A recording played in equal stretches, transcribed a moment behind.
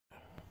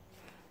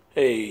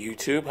Hey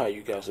YouTube, how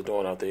you guys are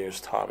doing out there? It's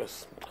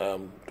Thomas.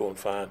 Doing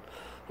fine.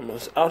 I'm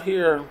just out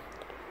here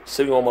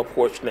sitting on my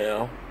porch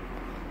now.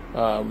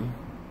 Um,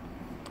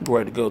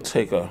 Ready to go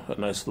take a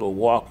nice little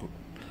walk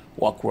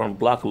around the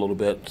block a little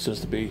bit. Seems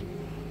to be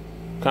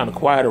kind of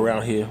quiet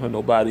around here.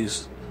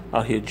 Nobody's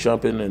out here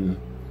jumping and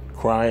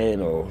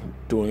crying or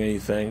doing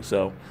anything.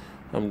 So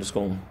I'm just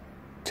gonna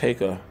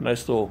take a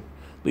nice little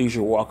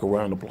leisure walk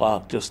around the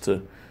block just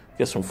to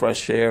get some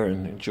fresh air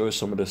and enjoy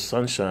some of the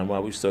sunshine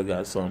while we still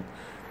got some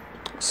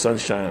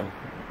sunshine.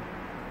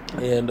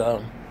 And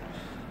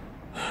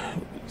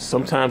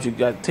sometimes you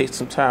got to take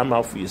some time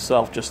out for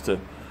yourself just to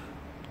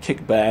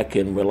kick back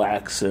and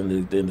relax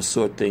and to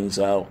sort things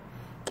out.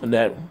 And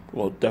that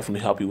will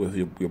definitely help you with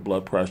your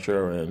blood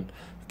pressure and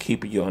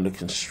keeping you under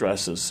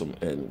stress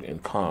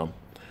and calm.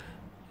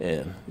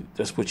 And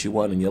that's what you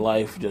want in your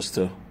life, just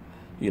to,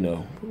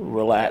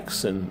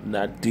 relax and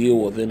not deal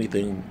with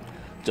anything.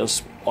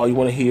 Just all you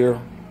want to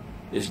hear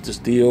is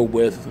just deal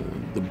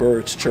with the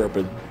birds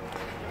chirping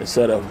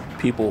instead of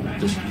people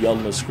just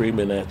yelling and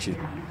screaming at you.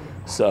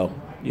 So,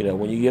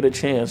 when you get a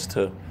chance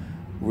to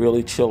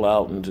really chill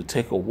out and to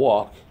take a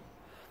walk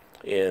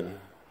and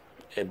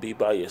be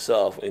by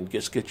yourself and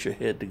just get your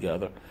head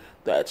together,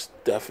 that's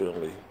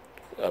definitely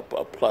a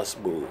plus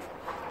move.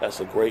 That's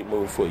a great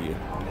move for you.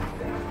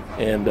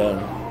 And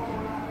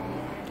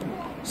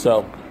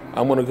so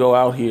I'm going to go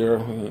out here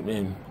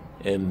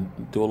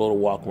and do a little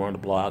walk around the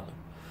block.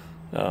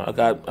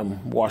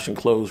 I'm washing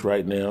clothes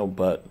right now,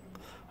 but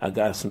I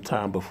got some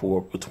time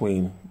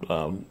between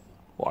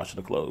washing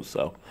the clothes,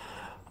 so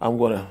I'm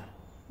going to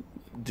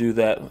do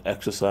that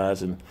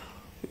exercise and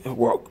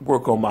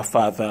work on my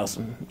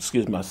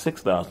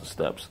 6,000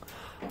 steps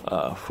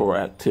for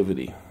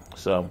activity.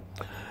 So,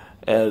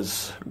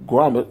 as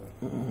Gromit,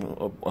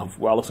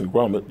 Wallace and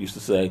Gromit used to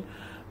say,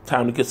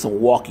 time to get some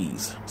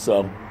walkies.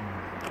 So,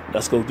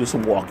 let's go do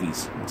some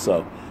walkies.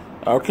 So,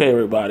 okay,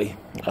 everybody,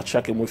 I'll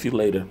check in with you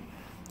later.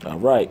 All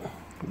right,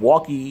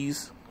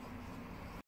 walkies.